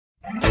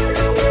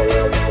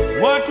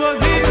what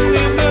was hidden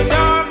in the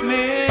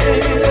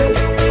darkness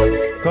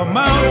come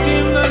out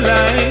in the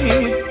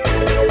light.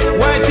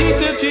 Why teach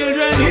the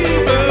children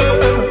evil?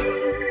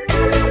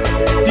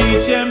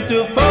 Teach them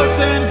to fuss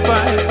and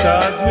fight,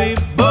 cause we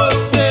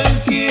bust them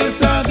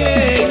kids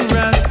again.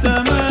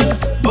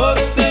 Rastaman,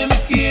 bust them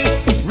kids,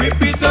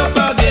 rip it up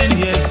again.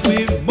 Yes,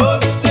 we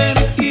bust them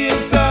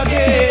kids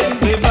again.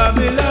 The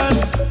Babylon,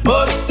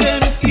 bust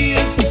them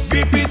kids,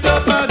 rip it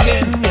up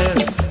again.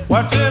 Yes,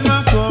 watch them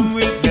a come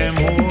with them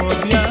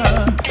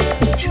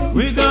Jehovah.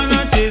 We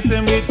gonna chase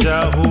them with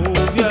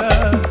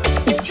Jehovah.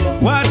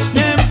 Watch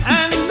them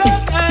and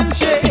look and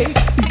shake.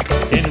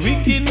 In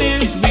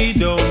wickedness we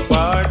don't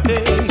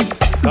partake,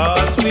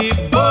 cause we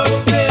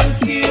bust them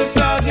kids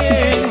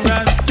again.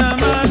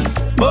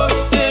 Rastaman,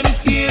 bust them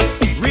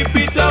kids, rip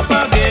it up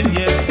again.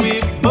 Yes,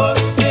 we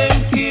bust them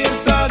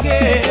kids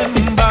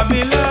again.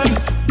 Babylon,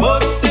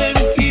 bust them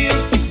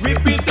kids,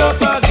 rip it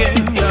up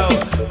again.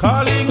 Yo,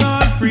 calling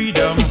all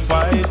freedom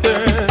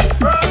fighters,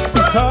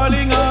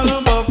 calling all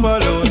the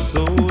buffalo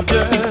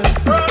soldiers.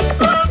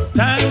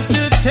 Time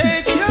to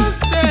take your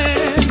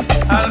stand.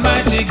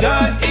 Almighty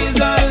God is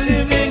a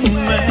living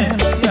man.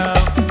 Yo,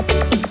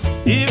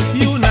 if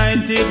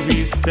united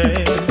we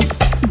stand,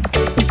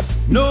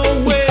 no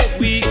way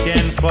we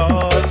can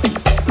fall.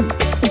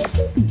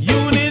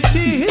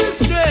 Unity is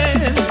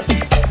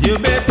strength. You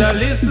better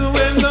listen